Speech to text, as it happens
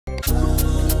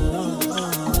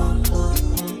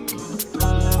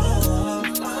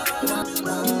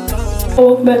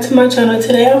Welcome back to my channel.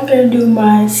 Today I'm going to do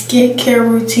my skincare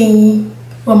routine,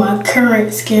 or my current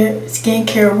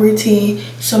skincare routine.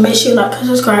 So make sure you like and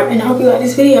subscribe, and I hope you like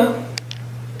this video.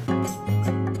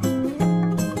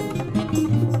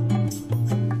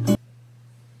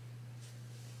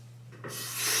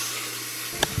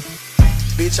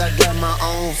 Bitch, I got my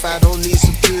own fight, don't need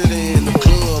security in the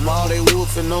club. All they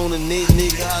wolfing on the neck,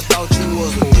 nigga, I thought you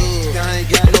was a thug. I ain't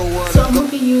got nowhere to go. So I'm going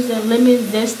to be using lemon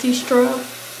zesty scrub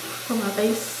for my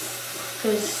face,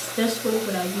 because that's what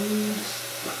I use.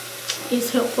 It's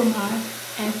helpful for my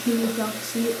acne, if y'all can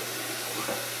see it.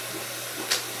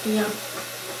 Yeah,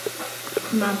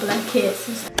 my blackheads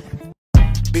and stuff.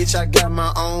 Bitch, I got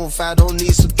my own fight, don't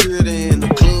need security in the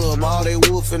club. All they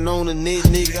wolfing on the neck,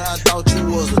 nigga, I thought you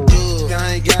was a thug.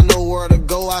 I ain't got nowhere to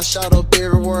go, I shot up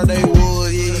everywhere they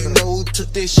would. Yeah, you know who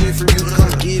took this shit from you,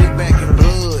 come get it back in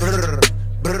blood.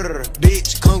 Brr,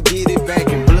 bitch, come get it back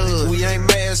in blood. We ain't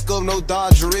mask up, no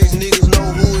Dodger X, niggas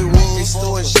know who it was. They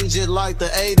storing shit just like the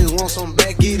 80s, want some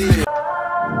back, get it.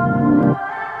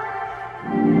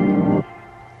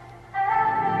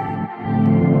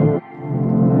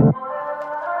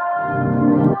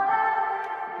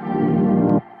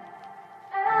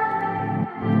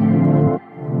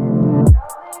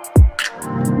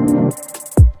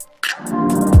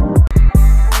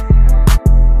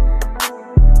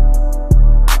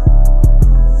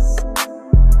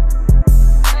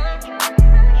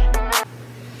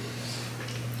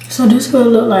 So this is what it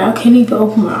look like. I can't even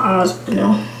open my eyes right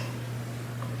now.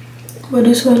 But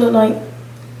this is what it look like.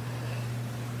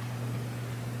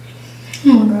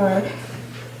 Oh my god.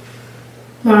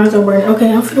 My eyes are burning.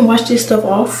 Okay, I'm finna wash this stuff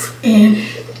off, and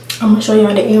I'm gonna show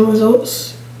y'all the end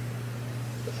results.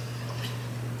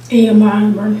 And yeah, my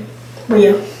eyes burning. But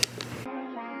yeah.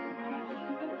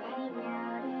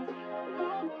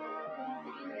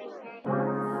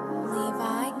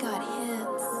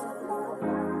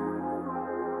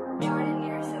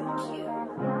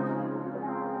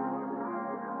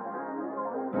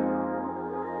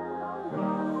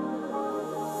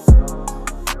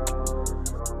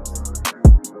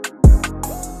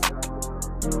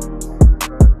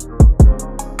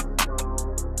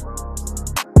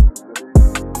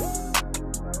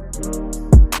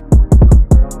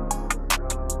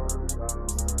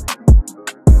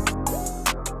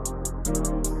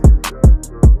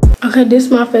 Okay, this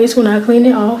is my face when I clean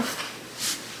it off.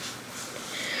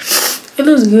 It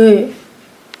looks good,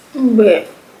 but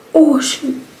oh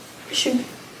shoot.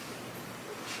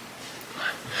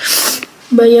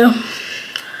 But yeah,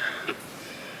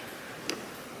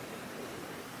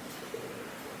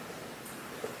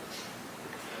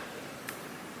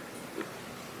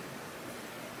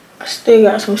 I still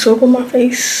got some soap on my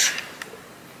face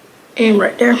and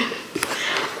right there,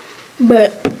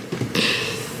 but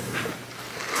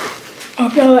I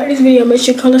hope y'all like this video. Make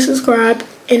sure you comment, subscribe,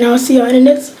 and I'll see y'all in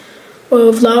the next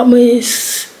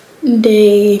Vlogmas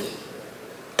day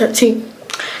 13.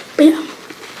 But yeah,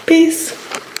 peace.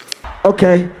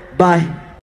 Okay, bye.